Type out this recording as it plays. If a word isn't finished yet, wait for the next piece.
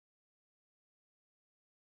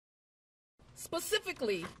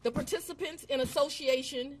Specifically, the participants in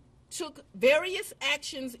association took various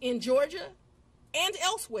actions in Georgia and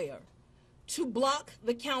elsewhere to block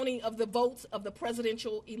the counting of the votes of the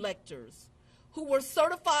presidential electors who were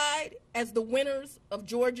certified as the winners of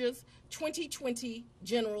Georgia's 2020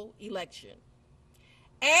 general election.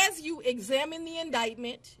 As you examine the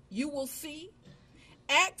indictment, you will see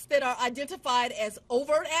acts that are identified as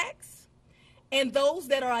overt acts and those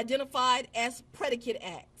that are identified as predicate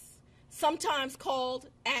acts, sometimes called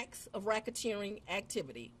acts of racketeering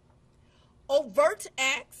activity. Overt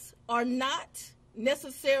acts are not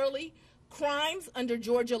necessarily crimes under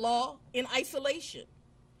Georgia law in isolation,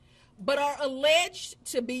 but are alleged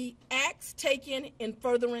to be acts taken in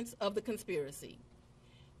furtherance of the conspiracy.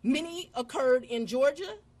 Many occurred in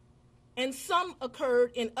Georgia, and some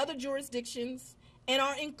occurred in other jurisdictions and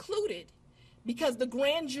are included because the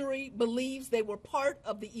grand jury believes they were part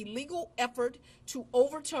of the illegal effort to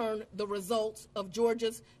overturn the results of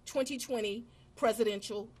Georgia's 2020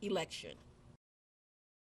 presidential election.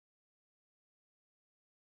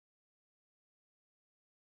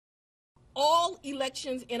 All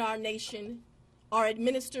elections in our nation are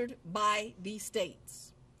administered by these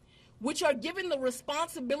states, which are given the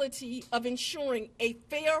responsibility of ensuring a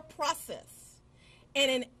fair process and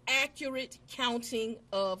an accurate counting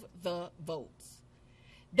of the votes.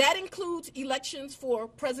 That includes elections for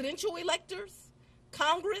presidential electors,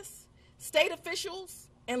 Congress, state officials,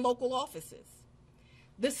 and local offices.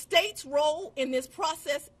 The state's role in this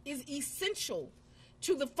process is essential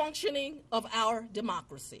to the functioning of our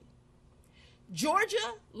democracy. Georgia,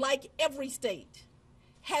 like every state,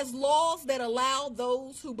 has laws that allow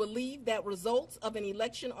those who believe that results of an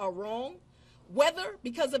election are wrong, whether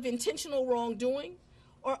because of intentional wrongdoing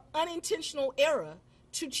or unintentional error,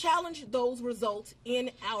 to challenge those results in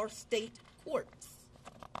our state courts.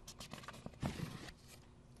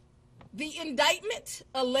 The indictment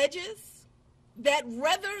alleges that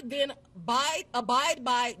rather than abide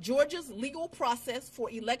by Georgia's legal process for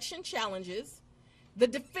election challenges, the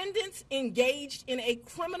defendants engaged in a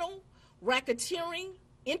criminal racketeering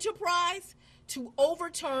enterprise to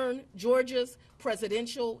overturn Georgia's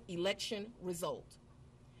presidential election result.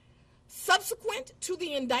 Subsequent to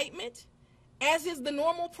the indictment, as is the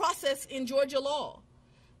normal process in Georgia law,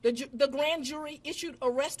 the grand jury issued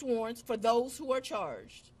arrest warrants for those who are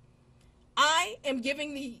charged. I am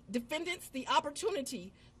giving the defendants the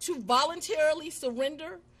opportunity to voluntarily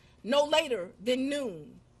surrender no later than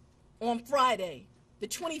noon on Friday, the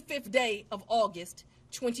 25th day of August,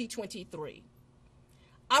 2023.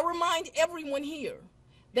 I remind everyone here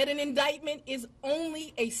that an indictment is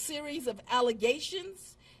only a series of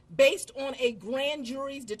allegations based on a grand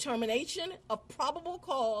jury's determination of probable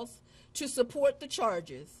cause to support the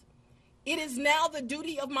charges. It is now the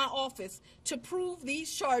duty of my office to prove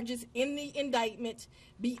these charges in the indictment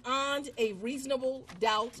beyond a reasonable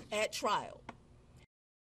doubt at trial.